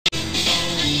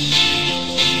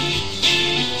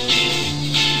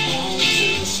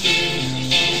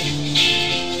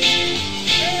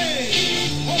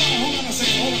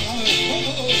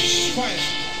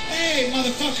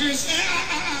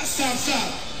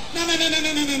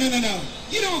No.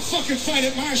 You don't fucking fight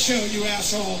at my show, you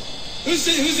asshole. Who's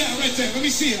that right there? Let me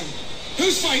see him.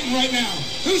 Who's fighting right now?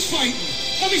 Who's fighting?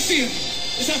 Let me see him.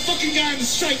 It's that fucking guy in the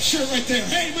striped shirt right there.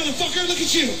 Hey, motherfucker, look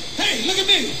at you. Hey, look at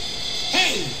me.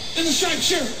 Hey, in the striped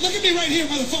shirt. Look at me right here,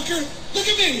 motherfucker. Look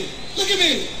at me. Look at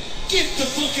me. Get the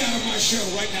fuck out of my show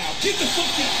right now. Get the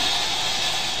fuck out.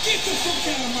 Get the fuck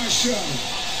out of my show.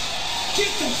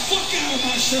 Get the fuck out of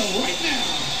my show right now.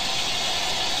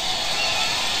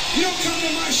 You don't come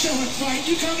to my show and fight.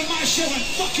 You come to my show and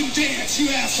fucking dance, you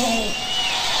asshole.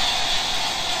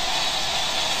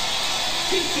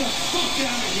 Get the fuck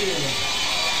out of here.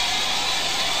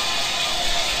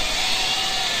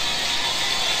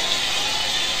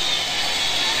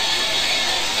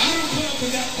 I don't put up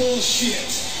with that bullshit.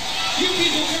 You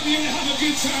people come here to have a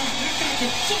good time. That guy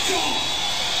can fuck off.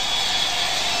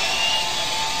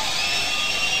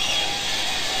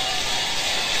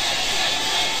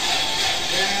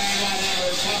 Yeah,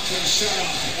 whatever. Fucking shut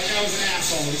up. That guy was an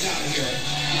asshole. He's out of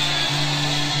here.